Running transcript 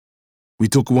We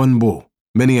took one bow,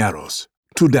 many arrows,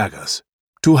 2 daggers,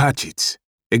 2 hatchets,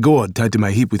 a gourd tied to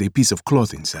my hip with a piece of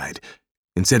cloth inside,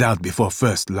 and set out before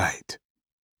first light.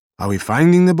 Are we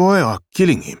finding the boy or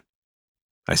killing him?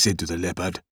 I said to the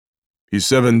leopard. He's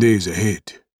 7 days ahead.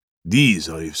 These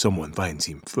are if someone finds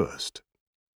him first.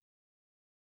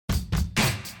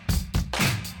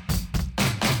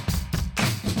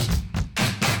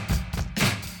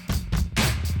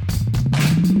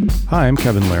 Hi, I'm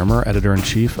Kevin Larimer,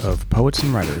 Editor-in-Chief of Poets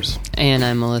and Writers. And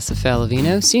I'm Melissa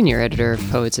Falavino, Senior Editor of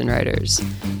Poets and Writers.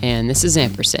 And this is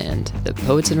Ampersand, the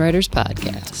Poets and Writers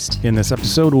podcast. In this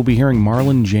episode, we'll be hearing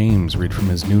Marlon James read from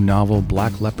his new novel,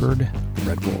 Black Leopard,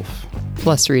 Red Wolf.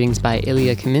 Plus readings by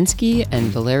Ilya Kaminsky and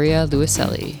Valeria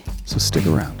Luiselli. So stick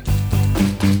around.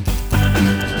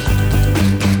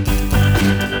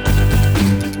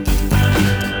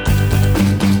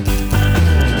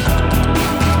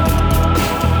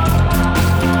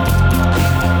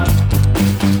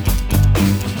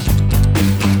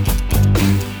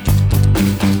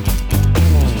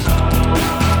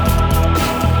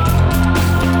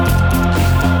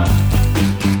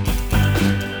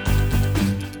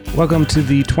 Welcome to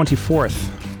the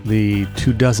 24th, the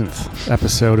 2,000th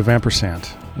episode of Ampersand,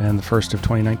 and the first of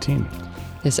 2019.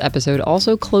 This episode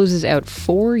also closes out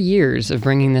 4 years of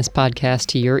bringing this podcast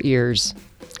to your ears,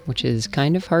 which is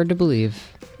kind of hard to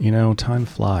believe. You know, time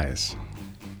flies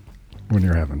when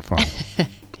you're having fun.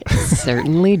 It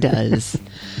certainly does.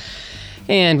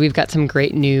 And we've got some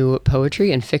great new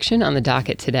poetry and fiction on the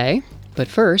docket today. But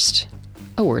first,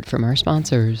 a word from our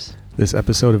sponsors. This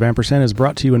episode of Ampersand is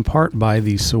brought to you in part by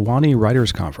the Sewanee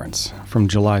Writers Conference. From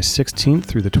July 16th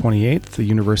through the 28th, the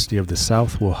University of the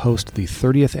South will host the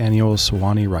 30th Annual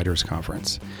Sewanee Writers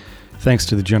Conference. Thanks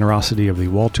to the generosity of the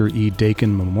Walter E.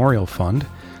 Dakin Memorial Fund,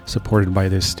 supported by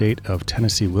the state of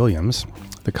Tennessee Williams,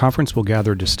 the conference will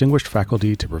gather distinguished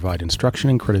faculty to provide instruction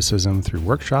and criticism through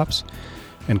workshops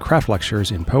and craft lectures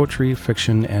in poetry,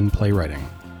 fiction, and playwriting.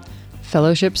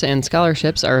 Fellowships and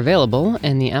scholarships are available,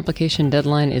 and the application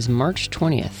deadline is March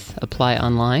 20th. Apply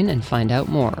online and find out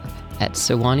more at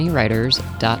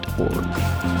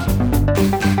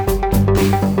sewaneewriters.org.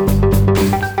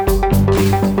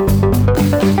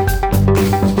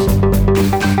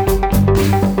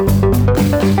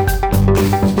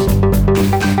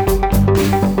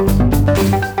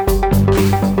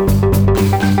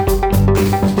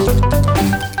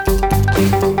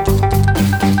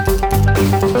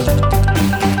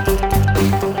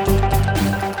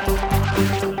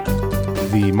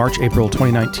 March-April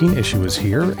 2019 issue is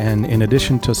here, and in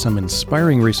addition to some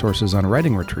inspiring resources on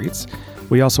writing retreats,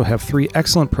 we also have 3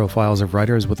 excellent profiles of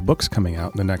writers with books coming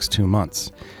out in the next 2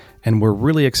 months. And we're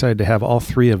really excited to have all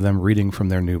 3 of them reading from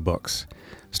their new books.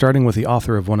 Starting with the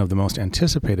author of one of the most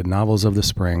anticipated novels of the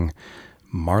spring,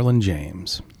 Marlon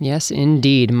James. Yes,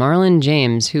 indeed. Marlon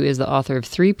James, who is the author of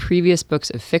 3 previous books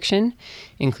of fiction,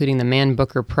 including the Man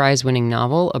Booker Prize-winning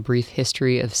novel, A Brief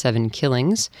History of 7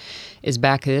 Killings, is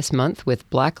back this month with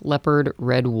Black Leopard,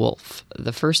 Red Wolf,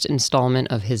 the first installment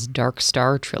of his Dark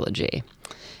Star trilogy,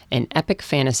 an epic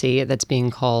fantasy that's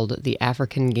being called the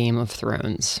African Game of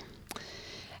Thrones.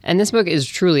 And this book is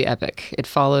truly epic. It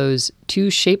follows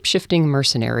 2 shape-shifting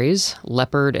mercenaries,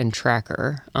 Leopard and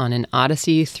Tracker, on an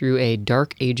odyssey through a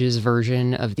Dark Ages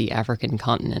version of the African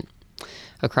continent,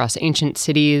 across ancient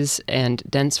cities and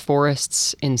dense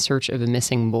forests in search of a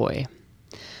missing boy.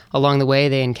 Along the way,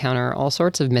 they encounter all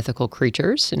sorts of mythical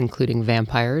creatures, including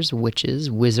vampires,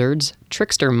 witches, wizards,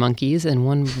 trickster monkeys, and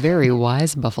one very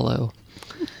wise buffalo.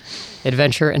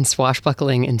 Adventure and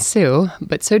swashbuckling ensue,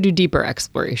 but so do deeper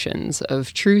explorations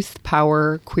of truth,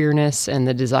 power, queerness, and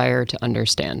the desire to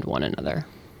understand one another.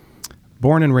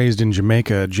 Born and raised in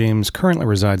Jamaica, James currently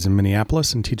resides in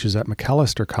Minneapolis and teaches at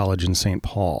Macalester College in St.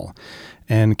 Paul.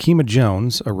 And Kima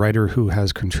Jones, a writer who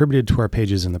has contributed to our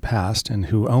pages in the past and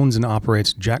who owns and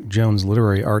operates Jack Jones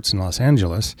Literary Arts in Los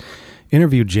Angeles,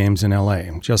 interviewed James in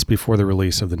L.A. just before the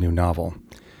release of the new novel.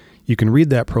 You can read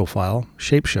that profile,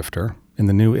 Shapeshifter, in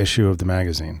the new issue of the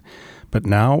magazine. But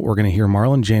now we're going to hear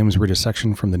Marlon James read a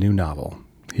section from the new novel.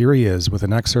 Here he is with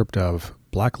an excerpt of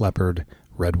Black Leopard,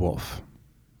 Red Wolf.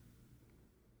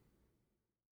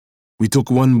 We took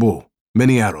one bow,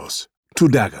 many arrows, 2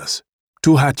 daggers,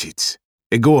 2 hatchets,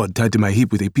 a gourd tied to my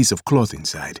hip with a piece of cloth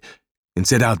inside, and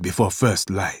set out before first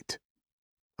light.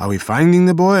 Are we finding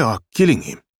the boy or killing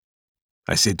him?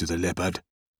 I said to the leopard.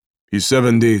 He's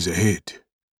 7 days ahead.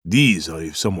 These are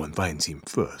if someone finds him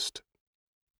first.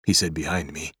 He said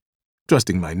behind me,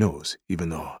 trusting my nose, even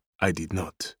though I did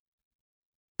not.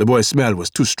 The boy's smell was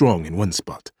too strong in one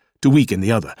spot, too weak in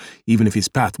the other, even if his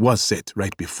path was set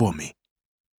right before me.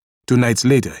 2 nights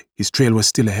later, his trail was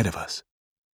still ahead of us.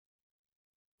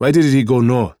 Why didn't he go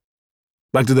north?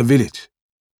 Back to the village?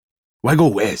 Why go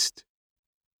west?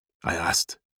 I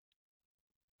asked.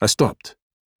 I stopped,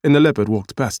 and the leopard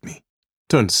walked past me,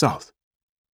 turned south,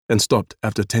 and stopped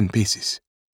after 10 paces.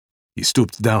 He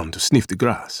stooped down to sniff the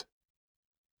grass.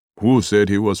 Who said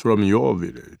he was from your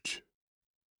village?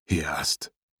 He asked.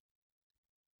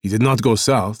 He did not go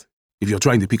south, if you're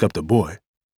trying to pick up the boy.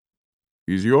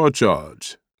 It's your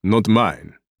charge, not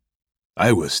mine.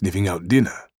 I was sniffing out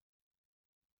dinner.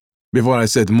 Before I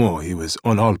said more, he was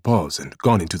on all paws and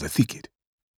gone into the thicket.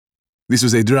 This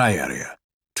was a dry area,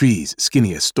 trees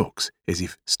skinny as stalks, as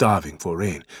if starving for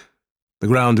rain, the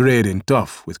ground red and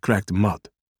tough with cracked mud.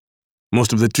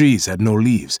 Most of the trees had no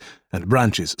leaves, and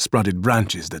branches sprouted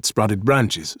branches that sprouted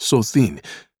branches so thin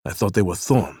I thought they were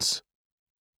thorns.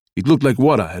 It looked like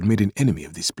water had made an enemy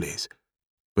of this place,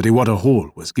 but a water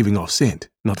hole was giving off scent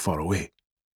not far away.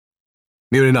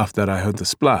 Near enough that I heard the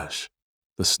splash,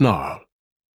 the snarl,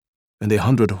 and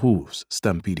 100 hooves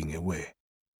stampeding away.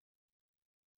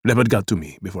 Leopard got to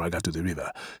me before I got to the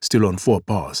river, still on 4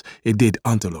 paws, a dead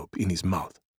antelope in his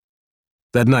mouth.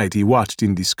 That night he watched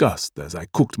in disgust as I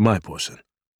cooked my portion.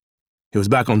 He was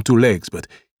back on 2 legs, but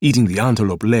eating the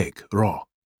antelope leg raw,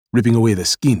 ripping away the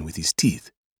skin with his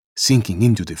teeth, sinking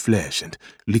into the flesh and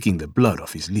licking the blood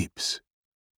off his lips.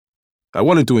 I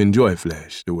wanted to enjoy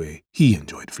flesh the way he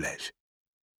enjoyed flesh.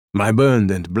 My burned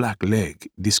and black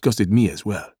leg disgusted me as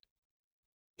well.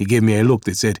 He gave me a look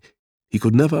that said he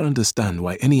could never understand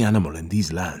why any animal in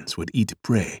these lands would eat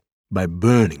prey by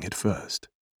burning it first.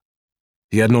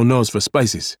 He had no nose for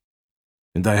spices,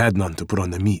 and I had none to put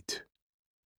on the meat.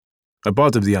 A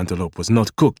part of the antelope was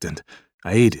not cooked, and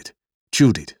I ate it,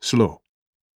 chewed it slow,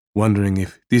 wondering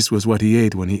if this was what he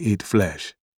ate when he ate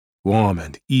flesh, warm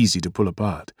and easy to pull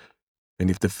apart,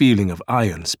 and if the feeling of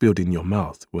iron spilled in your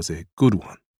mouth was a good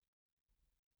one.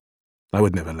 I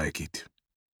would never like it.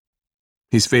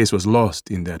 His face was lost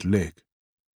in that leg.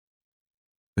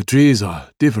 The trees are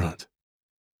different,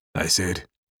 I said.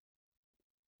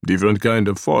 Different kind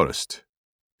of forest.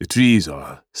 The trees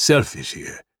are selfish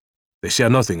here. They share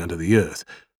nothing under the earth.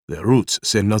 Their roots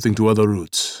send nothing to other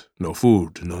roots. No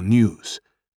food, no news.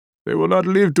 They will not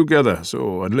live together,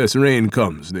 so unless rain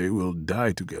comes, they will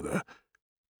die together.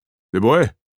 The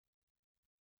boy?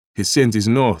 His scent is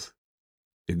north.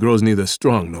 It grows neither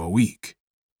strong nor weak.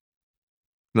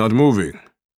 Not moving.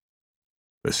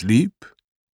 Asleep?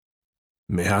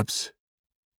 Mayhaps.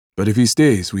 But if he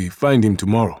stays, we find him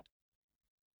tomorrow.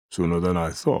 Sooner than I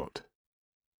thought.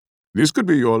 This could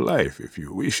be your life if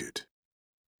you wish it.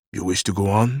 You wish to go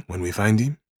on when we find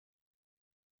him?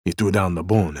 He threw down the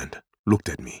bone and looked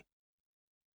at me.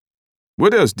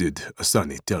 What else did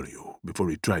Asani tell you before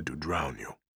he tried to drown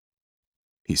you?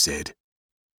 He said.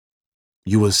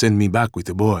 You will send me back with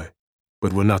the boy,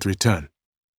 but will not return.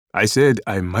 I said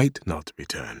I might not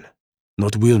return,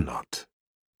 not will not.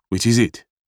 Which is it?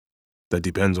 That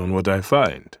depends on what I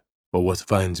find, or what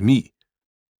finds me.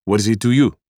 What is it to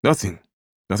you? Nothing.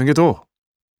 Nothing at all.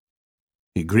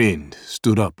 He grinned,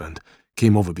 stood up, and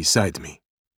came over beside me.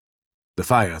 The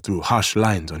fire threw harsh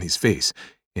lines on his face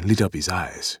and lit up his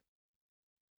eyes.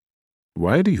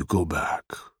 Why do you go back?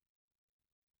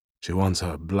 She wants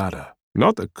her bladder,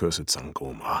 not the cursed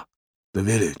Sangoma. The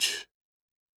village.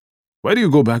 Why do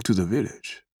you go back to the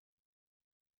village?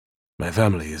 My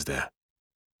family is there.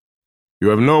 You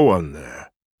have no one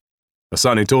there.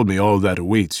 Asani told me all that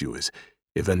awaits you is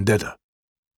a vendetta.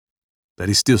 That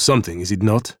is still something, is it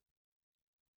not?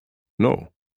 No.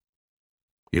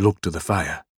 He looked to the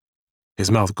fire. His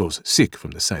mouth goes sick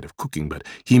from the sight of cooking, but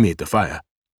he made the fire.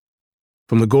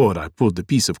 From the gourd I pulled the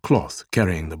piece of cloth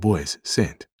carrying the boy's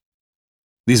scent.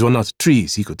 These were not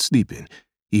trees he could sleep in,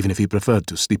 even if he preferred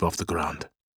to sleep off the ground.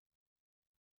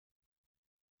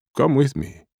 Come with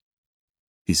me,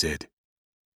 he said.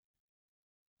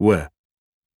 Where?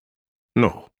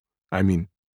 No, I mean,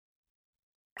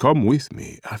 come with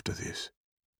me after this.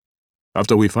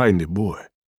 After we find the boy.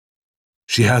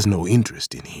 She has no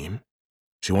interest in him.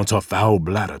 She wants her foul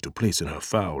bladder to place in her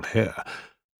foul hair.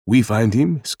 We find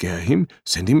him, scare him,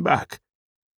 send him back.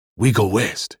 We go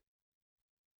west.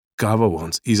 Kava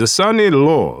wants, is Asani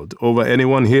lord over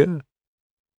anyone here?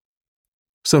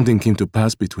 Something came to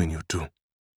pass between you two.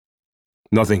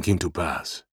 Nothing came to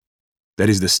pass. That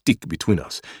is the stick between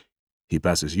us. He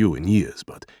passes you in years,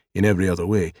 but in every other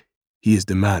way, he is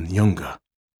the man younger.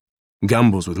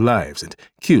 Gambles with lives and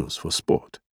kills for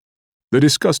sport. The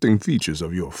disgusting features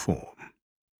of your form.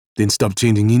 Then stop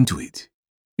changing into it.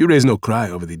 You raise no cry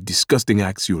over the disgusting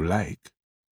acts you like.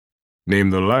 Name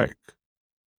the like.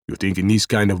 You think in this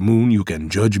kind of moon you can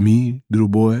judge me, little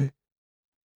boy?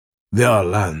 There are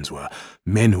lands where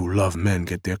men who love men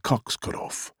get their cocks cut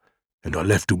off, and are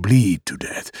left to bleed to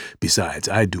death. Besides,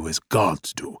 I do as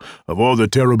gods do. Of all the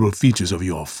terrible features of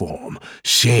your form,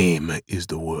 shame is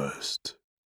the worst.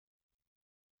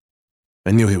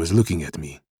 I knew he was looking at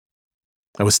me.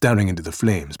 I was staring into the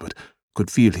flames, but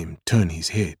could feel him turn his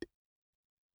head.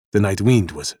 The night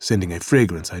wind was sending a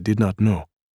fragrance I did not know.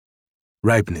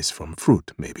 Ripeness from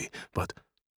fruit, maybe, but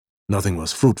nothing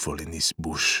was fruitful in this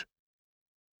bush.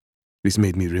 This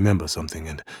made me remember something,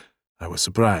 and I was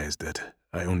surprised that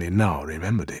I only now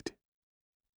remembered it.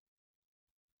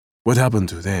 What happened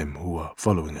to them who were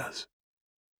following us?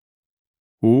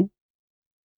 Who?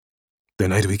 The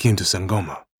night we came to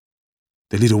Sangoma.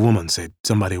 The little woman said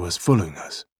somebody was following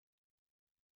us.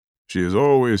 She is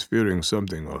always fearing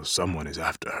something or someone is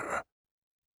after her.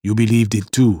 You believed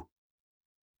it too.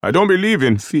 I don't believe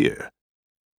in fear,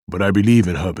 but I believe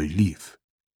in her belief.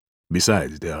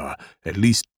 Besides, there are at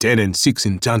least 10 and 6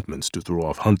 enchantments to throw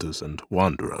off hunters and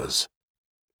wanderers.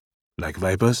 Like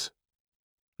vipers?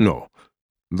 No,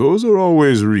 those are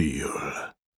always real,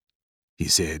 he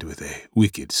said with a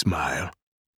wicked smile.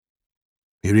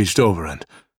 He reached over and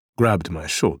grabbed my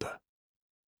shoulder.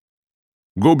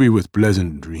 Go be with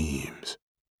pleasant dreams.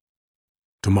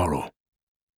 Tomorrow,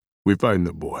 we find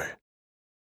the boy.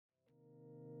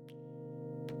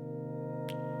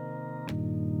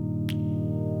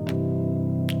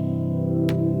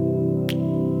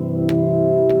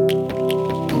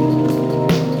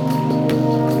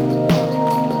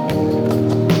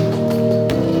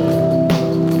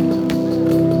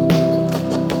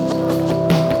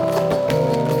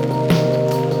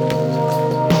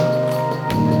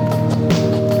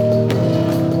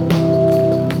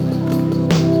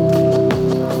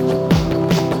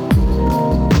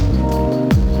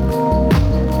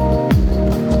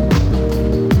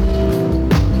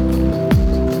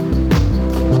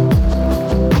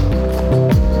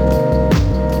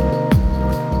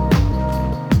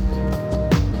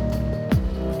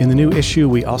 In the new issue,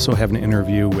 we also have an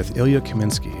interview with Ilya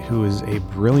Kaminsky, who is a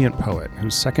brilliant poet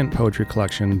whose second poetry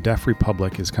collection, Deaf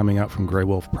Republic, is coming out from Grey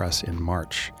Wolf Press in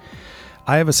March.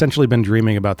 I have essentially been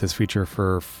dreaming about this feature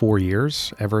for 4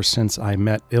 years, ever since I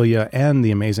met Ilya and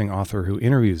the amazing author who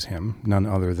interviews him, none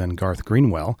other than Garth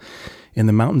Greenwell, in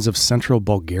the mountains of central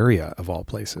Bulgaria, of all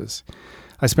places.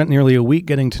 I spent nearly a week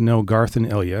getting to know Garth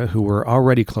and Ilya, who were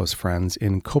already close friends,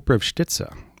 in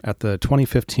Koprivshtitsa at the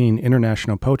 2015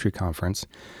 International Poetry Conference,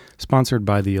 sponsored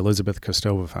by the Elizabeth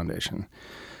Kostova Foundation.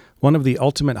 One of the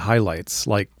ultimate highlights,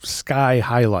 like sky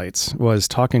highlights, was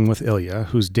talking with Ilya,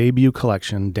 whose debut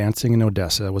collection, Dancing in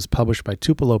Odessa, was published by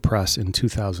Tupelo Press in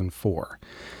 2004.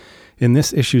 In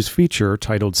this issue's feature,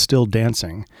 titled Still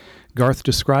Dancing, Garth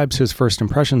describes his first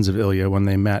impressions of Ilya when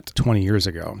they met 20 years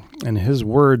ago, and his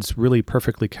words really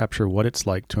perfectly capture what it's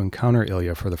like to encounter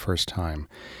Ilya for the first time.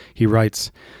 He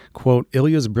writes, quote,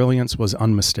 "Ilya's brilliance was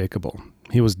unmistakable.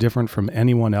 He was different from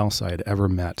anyone else I had ever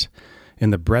met,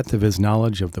 in the breadth of his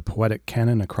knowledge of the poetic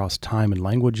canon across time and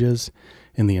languages,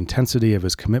 in the intensity of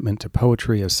his commitment to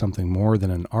poetry as something more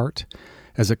than an art,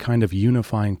 as a kind of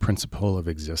unifying principle of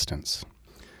existence."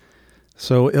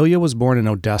 So Ilya was born in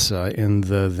Odessa in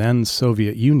the then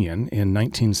Soviet Union in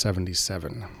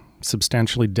 1977.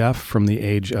 Substantially deaf from the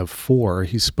age of 4,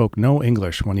 he spoke no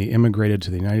English when he immigrated to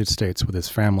the United States with his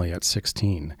family at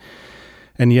 16.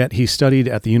 And yet he studied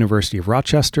at the University of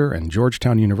Rochester and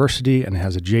Georgetown University and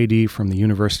has a JD from the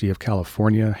University of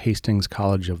California, Hastings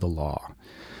College of the Law.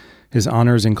 His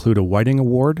honors include a Whiting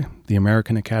Award, the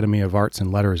American Academy of Arts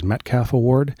and Letters Metcalf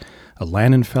Award, a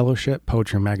Lannan Fellowship,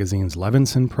 Poetry Magazine's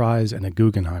Levinson Prize, and a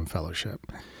Guggenheim Fellowship.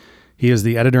 He is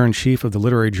the editor-in-chief of the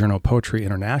literary journal Poetry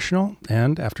International,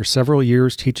 and after several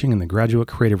years teaching in the Graduate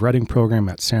Creative Writing Program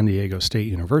at San Diego State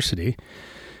University,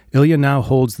 Ilya now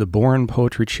holds the Boren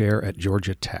Poetry Chair at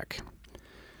Georgia Tech.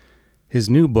 His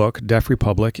new book, Deaf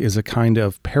Republic, is a kind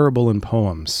of parable and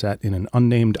poem set in an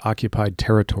unnamed occupied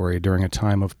territory during a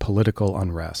time of political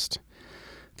unrest.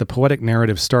 The poetic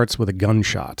narrative starts with a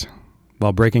gunshot.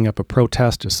 While breaking up a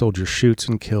protest, a soldier shoots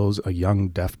and kills a young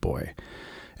deaf boy,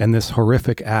 and this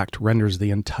horrific act renders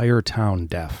the entire town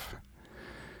deaf.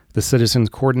 The citizens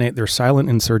coordinate their silent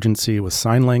insurgency with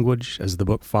sign language as the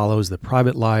book follows the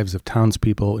private lives of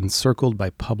townspeople encircled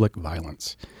by public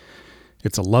violence.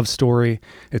 It's a love story.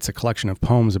 It's a collection of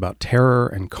poems about terror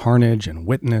and carnage and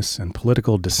witness and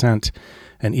political dissent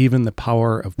and even the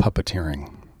power of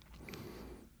puppeteering.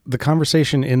 The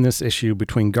conversation in this issue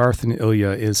between Garth and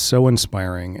Ilya is so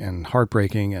inspiring and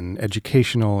heartbreaking and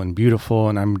educational and beautiful,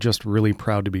 and I'm just really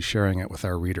proud to be sharing it with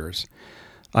our readers.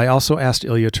 I also asked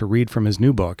Ilya to read from his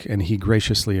new book, and he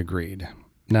graciously agreed.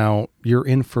 Now, you're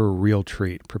in for a real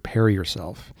treat. Prepare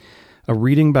yourself. A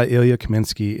reading by Ilya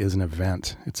Kaminsky is an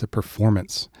event. It's a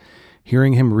performance.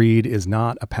 Hearing him read is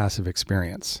not a passive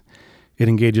experience. It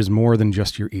engages more than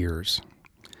just your ears.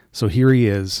 So here he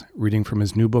is, reading from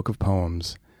his new book of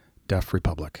poems, Deaf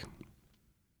Republic.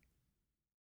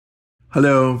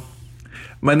 Hello,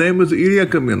 my name is Ilya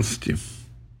Kaminsky.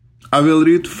 I will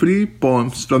read 3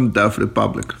 poems from Deaf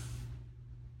Republic.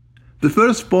 The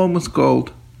first poem is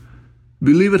called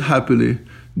We Lived Happily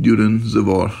During the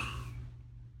War.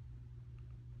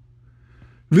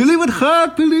 We lived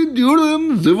happily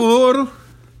during the war,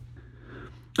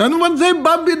 and when they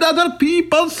bombed other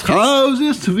people's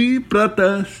houses, we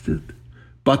protested,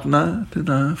 but not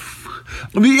enough.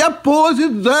 We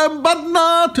opposed them, but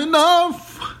not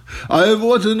enough. I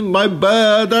was in my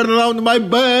bed, around my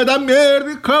bed,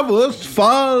 America was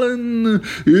falling.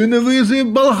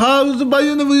 Invisible house by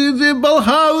invisible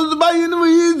house by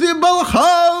invisible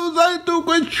house, I took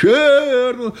a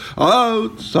chair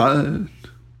outside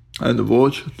and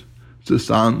watched the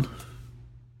sun.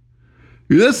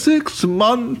 In the 6th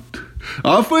month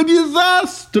of a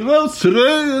disastrous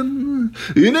rain,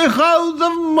 in a house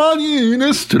of money, in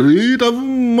a street of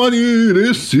money, in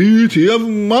a city of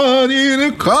money, in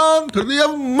a country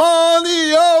of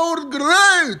money, our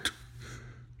great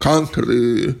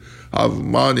country of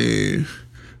money,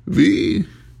 we,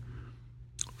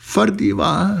 forgive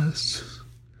us,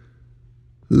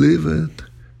 lived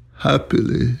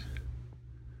happily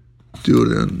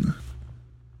during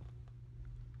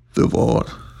the war.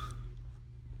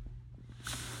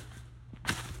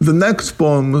 The next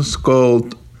poem is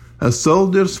called A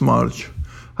Soldier's March.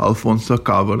 Alfonso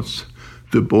covers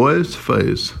the boy's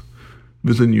face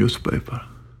with a newspaper.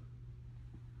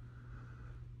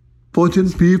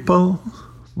 Putin people,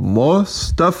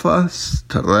 most of us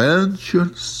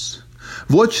strangers,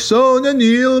 watch Sonia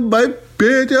kneel by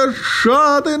Peter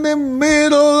shot in the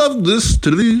middle of the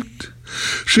street.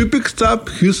 She picks up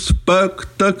his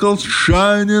spectacles,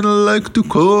 shining like 2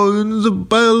 coins,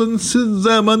 balances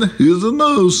them on his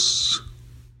nose.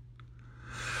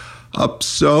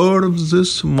 Observe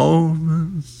this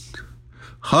moment,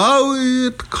 how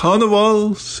it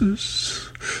convulses.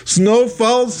 Snow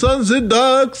falls on the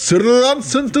docks,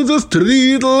 runs into the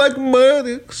street like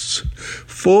medics.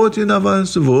 14 of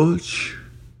us watch.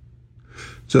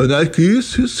 Then I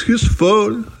kisses his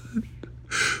forehead.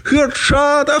 Her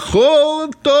shot a hole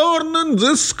torn in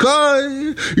the sky.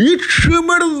 It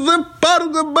shimmers the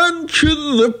park benches,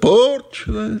 the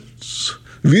porchlains.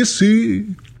 We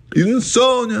see in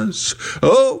Sonia's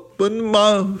open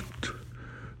mouth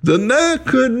the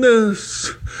nakedness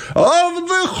of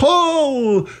the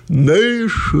whole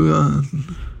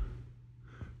nation.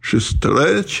 She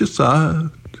stretches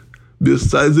out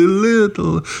beside the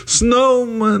little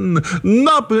snowman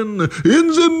napping in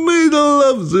the middle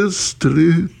of the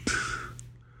street.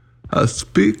 As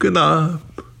picking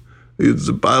up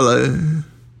its ballet,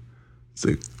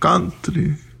 the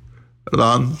country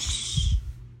runs.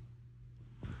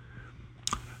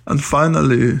 And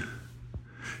finally,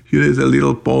 here is a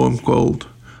little poem called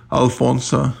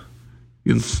Alfonso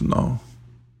in Snow.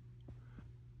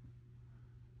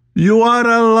 You are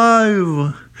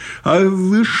alive, I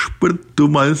whispered to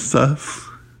myself.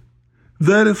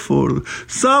 Therefore,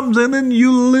 something in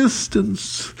you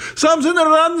listens. Something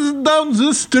runs down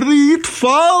the street,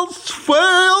 falls,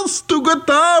 fails to get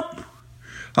up.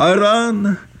 I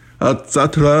run,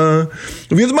 etc.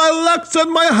 With my legs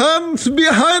and my hands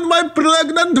behind my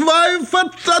pregnant wife,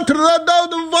 etc.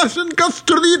 Down Washington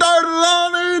Street I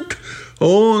run. It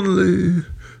only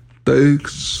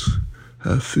takes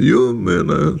a few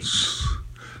minutes,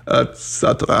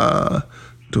 etc.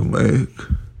 to make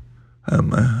a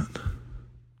man.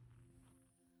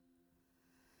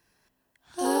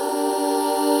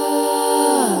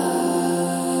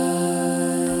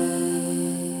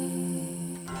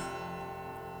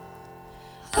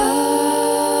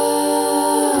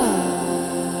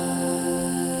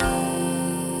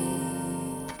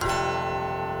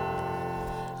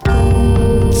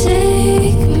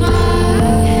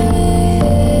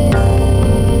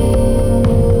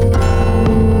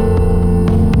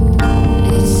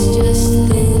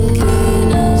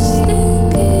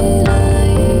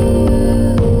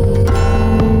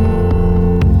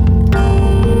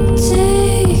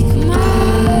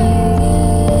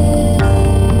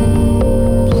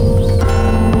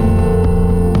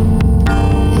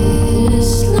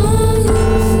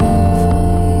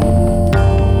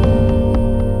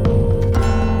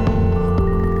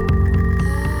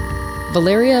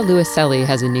 Valeria Luiselli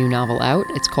has a new novel out.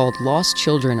 It's called Lost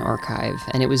Children Archive,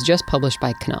 and it was just published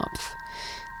by Knopf.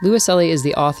 Louiselli is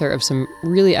the author of some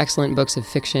really excellent books of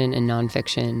fiction and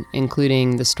nonfiction,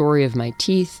 including The Story of My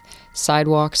Teeth,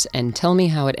 Sidewalks, and Tell Me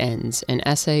How It Ends, an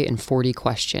essay and 40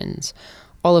 questions,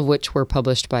 all of which were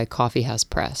published by Coffeehouse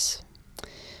Press.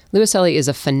 Louiselli is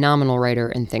a phenomenal writer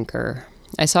and thinker.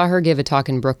 I saw her give a talk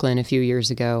in Brooklyn a few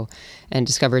years ago and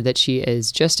discovered that she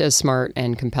is just as smart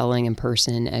and compelling in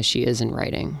person as she is in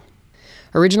writing.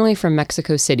 Originally from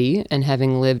Mexico City and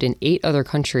having lived in 8 other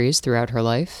countries throughout her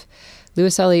life,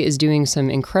 Louiselli is doing some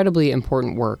incredibly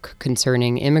important work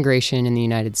concerning immigration in the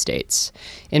United States,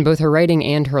 in both her writing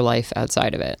and her life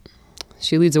outside of it.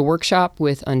 She leads a workshop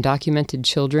with undocumented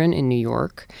children in New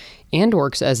York and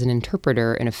works as an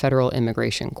interpreter in a federal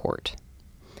immigration court.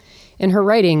 In her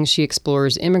writing, she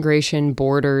explores immigration,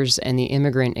 borders, and the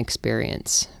immigrant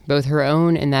experience, both her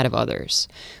own and that of others,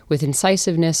 with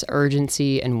incisiveness,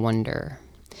 urgency, and wonder.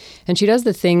 And she does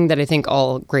the thing that I think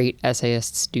all great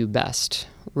essayists do best.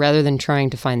 Rather than trying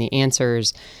to find the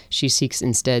answers, she seeks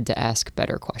instead to ask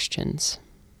better questions.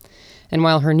 And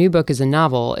while her new book is a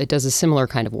novel, it does a similar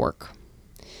kind of work.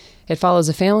 It follows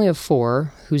a family of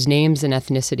 4 whose names and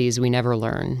ethnicities we never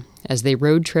learn as they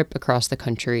road trip across the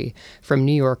country from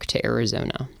New York to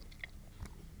Arizona.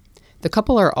 The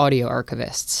couple are audio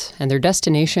archivists, and their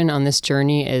destination on this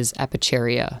journey is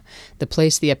Apacheria, the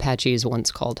place the Apaches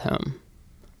once called home.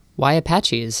 "Why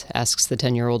Apaches?" asks the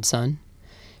 10-year-old son.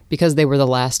 "Because they were the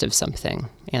last of something,"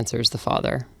 answers the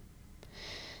father.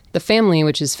 The family,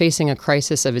 which is facing a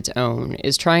crisis of its own,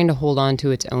 is trying to hold on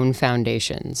to its own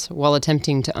foundations while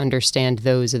attempting to understand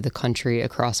those of the country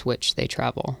across which they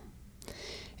travel.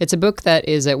 It's a book that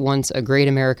is at once a great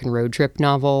American road trip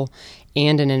novel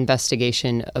and an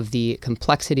investigation of the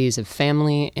complexities of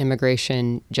family,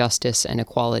 immigration, justice, and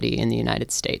equality in the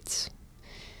United States.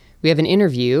 We have an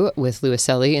interview with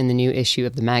Louiselli in the new issue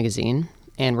of the magazine,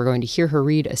 and we're going to hear her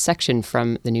read a section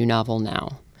from the new novel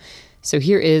now. So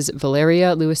here is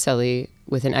Valeria Louiselli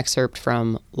with an excerpt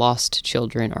from Lost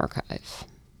Children Archive.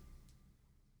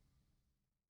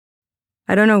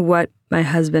 I don't know what my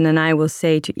husband and I will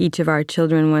say to each of our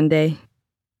children one day.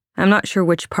 I'm not sure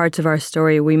which parts of our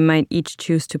story we might each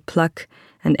choose to pluck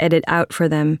and edit out for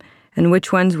them, and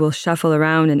which ones we'll shuffle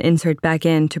around and insert back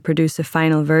in to produce a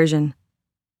final version.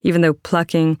 Even though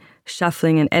plucking,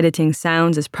 shuffling, and editing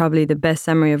sounds is probably the best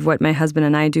summary of what my husband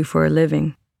and I do for a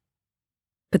living.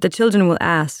 But the children will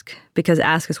ask, because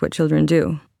ask is what children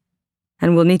do.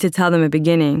 And we'll need to tell them a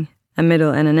beginning, a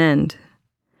middle, and an end.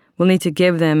 We'll need to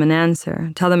give them an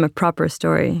answer, tell them a proper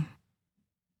story.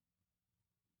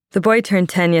 The boy turned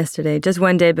 10 yesterday, just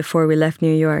one day before we left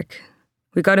New York.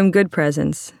 We got him good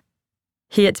presents.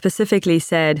 He had specifically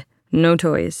said, no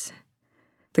toys.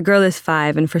 The girl is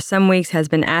 5 and for some weeks has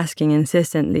been asking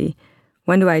insistently,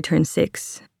 when do I turn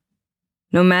 6?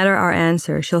 No matter our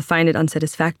answer, she'll find it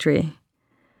unsatisfactory.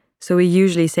 So we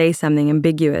usually say something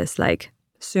ambiguous like,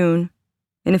 soon,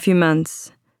 in a few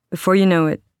months, before you know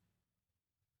it.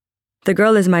 The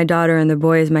girl is my daughter and the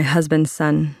boy is my husband's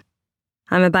son.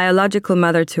 I'm a biological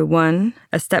mother to one,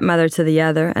 a stepmother to the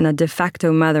other, and a de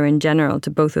facto mother in general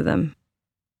to both of them.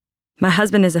 My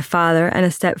husband is a father and a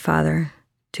stepfather,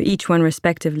 to each one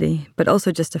respectively, but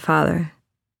also just a father.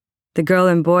 The girl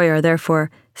and boy are therefore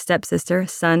stepsister,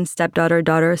 son, stepdaughter,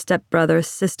 daughter, stepbrother,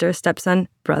 sister, stepson,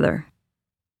 brother.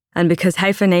 And because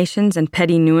hyphenations and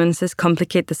petty nuances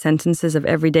complicate the sentences of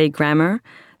everyday grammar,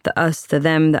 the us, the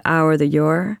them, the our, the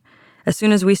your, as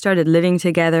soon as we started living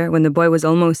together, when the boy was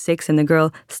almost 6 and the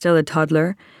girl still a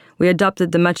toddler, we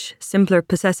adopted the much simpler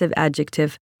possessive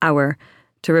adjective, our,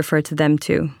 to refer to them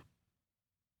too.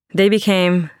 They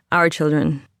became our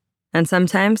children, and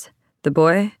sometimes the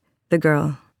boy, the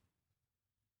girl.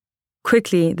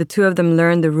 Quickly, the 2 of them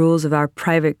learned the rules of our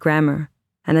private grammar,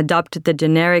 and adopted the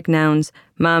generic nouns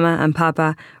mama and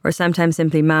papa, or sometimes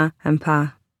simply ma and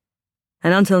pa.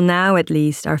 And until now, at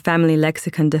least, our family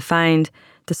lexicon defined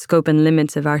the scope and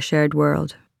limits of our shared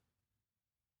world.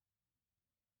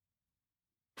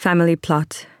 Family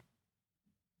plot.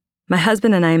 My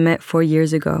husband and I met 4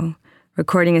 years ago,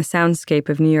 recording a soundscape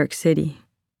of New York City.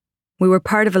 We were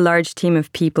part of a large team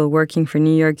of people working for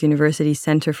New York University's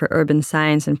Center for Urban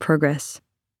Science and Progress.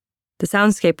 The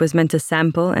soundscape was meant to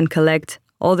sample and collect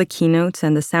all the keynotes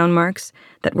and the sound marks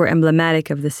that were emblematic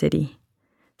of the city.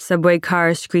 Subway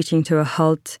cars screeching to a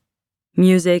halt,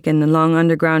 music in the long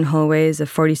underground hallways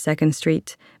of 42nd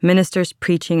Street, ministers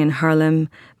preaching in Harlem,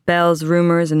 bells,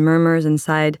 rumors, and murmurs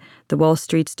inside the Wall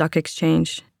Street Stock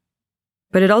Exchange.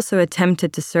 But it also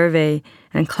attempted to survey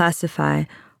and classify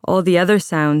all the other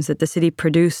sounds that the city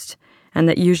produced and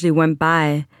that usually went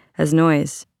by as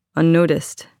noise,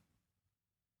 unnoticed.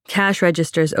 Cash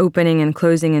registers opening and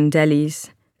closing in delis,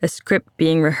 a script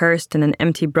being rehearsed in an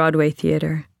empty Broadway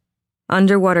theater,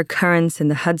 underwater currents in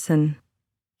the Hudson,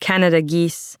 Canada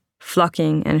geese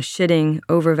flocking and shitting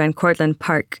over Van Cortlandt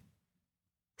Park,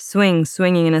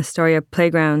 swinging in Astoria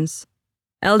playgrounds,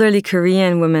 elderly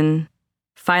Korean women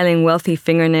filing wealthy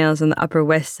fingernails on the Upper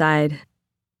West Side,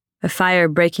 a fire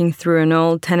breaking through an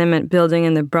old tenement building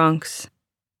in the Bronx,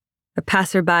 a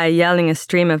passerby yelling a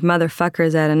stream of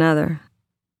motherfuckers at another.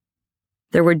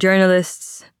 There were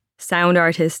journalists, sound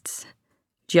artists,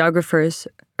 geographers,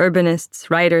 urbanists,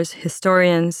 writers,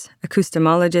 historians,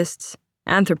 acoustomologists,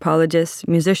 anthropologists,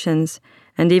 musicians,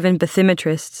 and even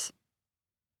bathymetrists,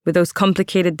 with those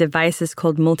complicated devices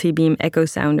called multi-beam echo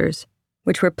sounders,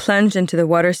 which were plunged into the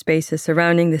water spaces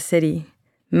surrounding the city,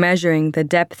 measuring the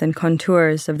depth and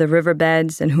contours of the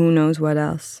riverbeds and who knows what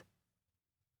else.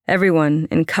 Everyone,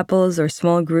 in couples or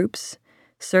small groups,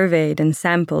 surveyed and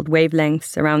sampled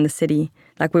wavelengths around the city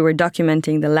like we were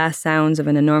documenting the last sounds of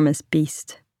an enormous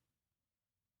beast.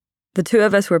 The two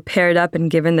of us were paired up and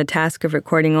given the task of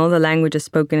recording all the languages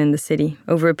spoken in the city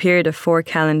over a period of 4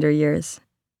 calendar years.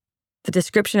 The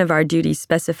description of our duties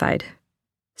specified: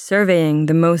 surveying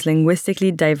the most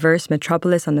linguistically diverse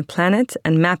metropolis on the planet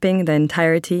and mapping the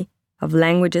entirety of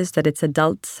languages that its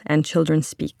adults and children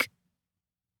speak.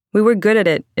 We were good at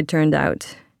it, it turned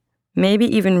out. Maybe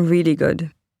even really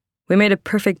good. We made a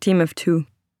perfect team of 2.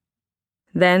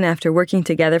 Then, after working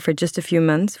together for just a few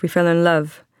months, we fell in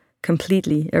love,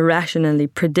 completely, irrationally,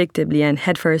 predictably, and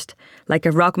headfirst, like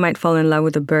a rock might fall in love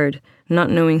with a bird, not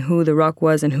knowing who the rock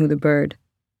was and who the bird.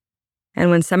 And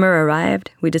when summer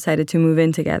arrived, we decided to move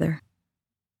in together.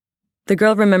 The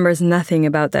girl remembers nothing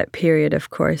about that period, of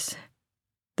course.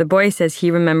 The boy says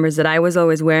he remembers that I was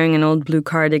always wearing an old blue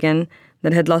cardigan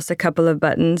that had lost a couple of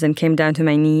buttons and came down to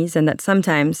my knees, and that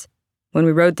sometimes, when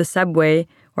we rode the subway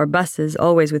or buses,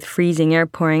 always with freezing air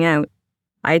pouring out,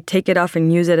 I'd take it off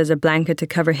and use it as a blanket to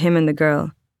cover him and the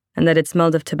girl, and that it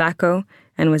smelled of tobacco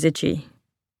and was itchy.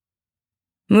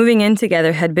 Moving in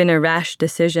together had been a rash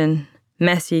decision,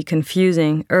 messy,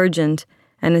 confusing, urgent,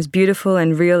 and as beautiful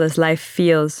and real as life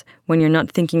feels when you're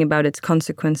not thinking about its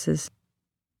consequences.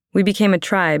 We became a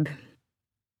tribe.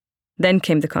 Then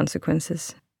came the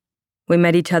consequences. We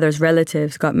met each other's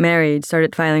relatives, got married,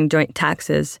 started filing joint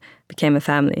taxes, became a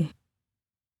family.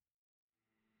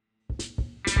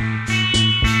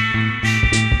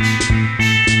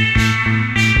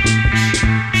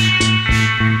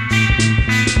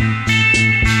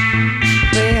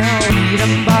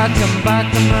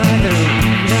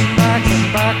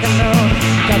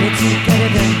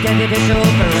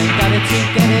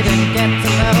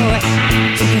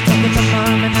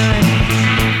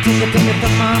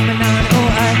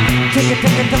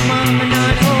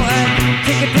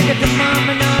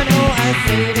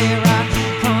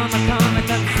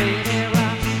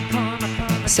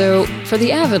 So, for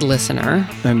the avid listener...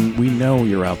 And we know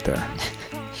you're out there.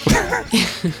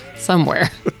 Somewhere.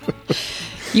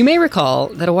 You may recall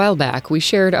that a while back we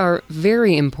shared our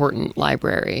very important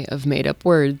library of made-up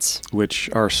words. Which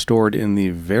are stored in the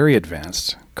very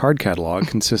advanced card catalog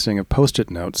consisting of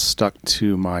Post-it notes stuck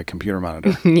to my computer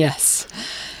monitor. Yes.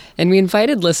 And we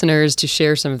invited listeners to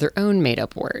share some of their own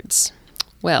made-up words.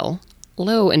 Well,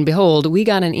 lo and behold, we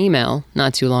got an email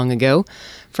not too long ago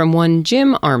from one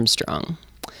Jim Armstrong,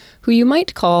 who you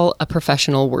might call a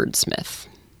professional wordsmith.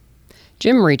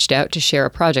 Jim reached out to share a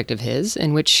project of his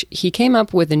in which he came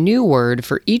up with a new word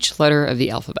for each letter of the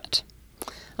alphabet.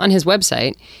 On his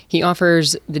website, he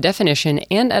offers the definition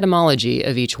and etymology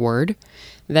of each word,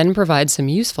 then provides some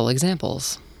useful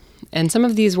examples. And some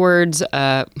of these words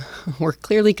were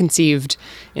clearly conceived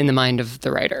in the mind of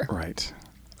the writer. Right.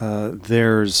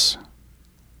 There's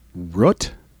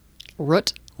root.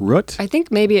 Root? Root? I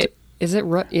think maybe is it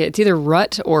rut? Yeah, it's either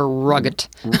rut or rugged.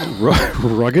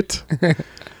 Rugged?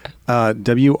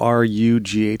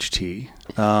 W-R-U-G-H-T.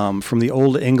 From the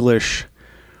Old English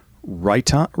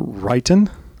Righton?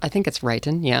 I think it's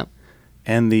Righton, yeah.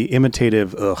 And the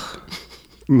imitative ugh,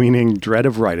 meaning dread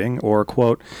of writing, or,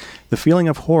 quote, the feeling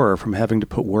of horror from having to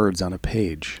put words on a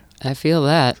page. I feel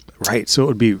that. Right, so it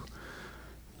would be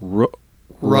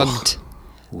rugged.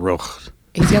 Rugged.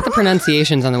 He's got the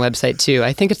pronunciations on the website, too.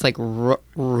 I think it's like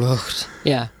rugged.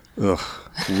 Yeah. Ugh.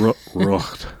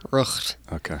 Rugged. Rugged.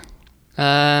 Okay.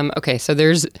 Okay, so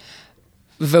there's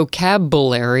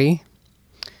vocabulary,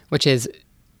 which is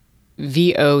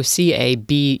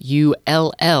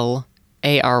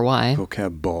V-O-C-A-B-U-L-L-A-R-Y.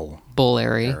 Vocabulary.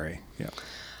 Bulary. Yeah.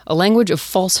 A language of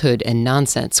falsehood and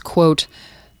nonsense. Quote,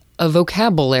 A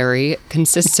vocabulary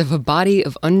consists of a body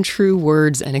of untrue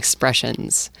words and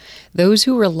expressions. Those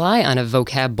who rely on a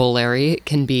vocabulary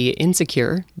can be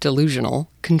insecure,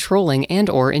 delusional, controlling, and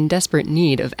or in desperate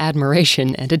need of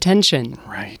admiration and attention.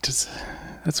 Right.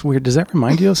 That's weird. Does that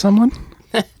remind you of someone?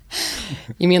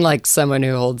 You mean like someone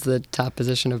who holds the top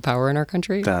position of power in our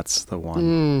country? That's the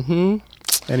one.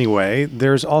 Mm-hmm. Anyway,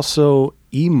 there's also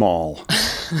emaul.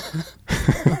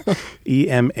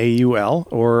 E-M-A-U-L,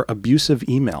 or abusive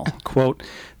email. Quote,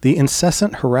 the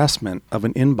incessant harassment of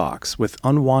an inbox with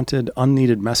unwanted,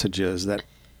 unneeded messages that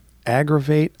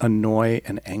aggravate, annoy,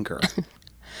 and anger.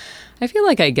 I feel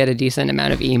like I get a decent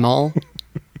amount of email.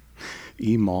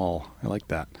 Email. I like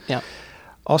that. Yeah.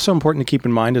 Also important to keep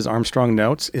in mind, as Armstrong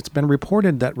notes, it's been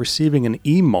reported that receiving an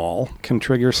email can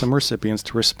trigger some recipients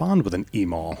to respond with an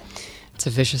email. It's a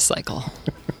vicious cycle.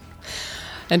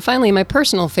 And finally, my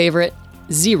personal favorite,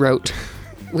 zerote,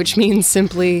 which means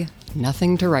simply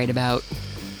nothing to write about.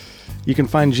 You can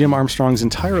find Jim Armstrong's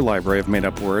entire library of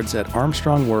made-up words at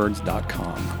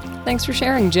armstrongwords.com. Thanks for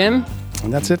sharing, Jim.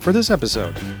 And that's it for this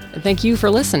episode. And thank you for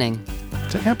listening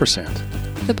to Ampersand,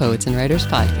 the Poets and Writers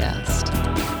Podcast.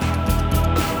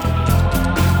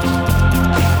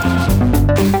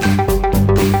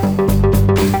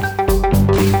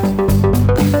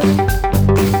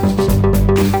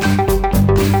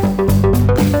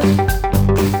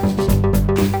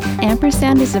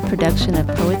 Ampersand is a production of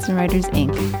Poets and Writers,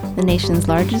 Inc., the nation's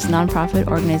largest nonprofit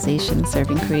organization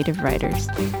serving creative writers.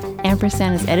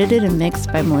 Ampersand is edited and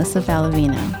mixed by Melissa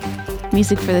Valavino.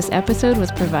 Music for this episode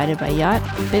was provided by Yacht,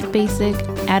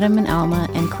 BitBasic, Adam and Alma,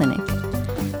 and Clinic.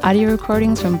 Audio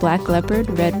recordings from Black Leopard,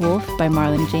 Red Wolf by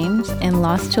Marlon James, and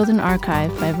Lost Children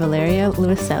Archive by Valeria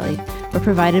Luiselli were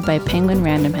provided by Penguin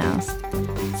Random House.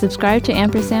 Subscribe to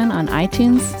Ampersand on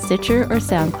iTunes, Stitcher, or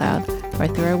SoundCloud, or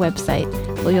through our website,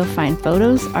 where you'll find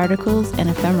photos, articles, and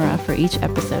ephemera for each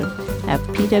episode at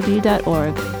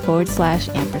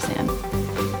pw.org/ampersand.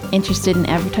 Interested in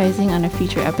advertising on a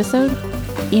future episode?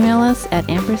 Email us at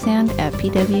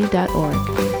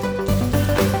ampersand@pw.org.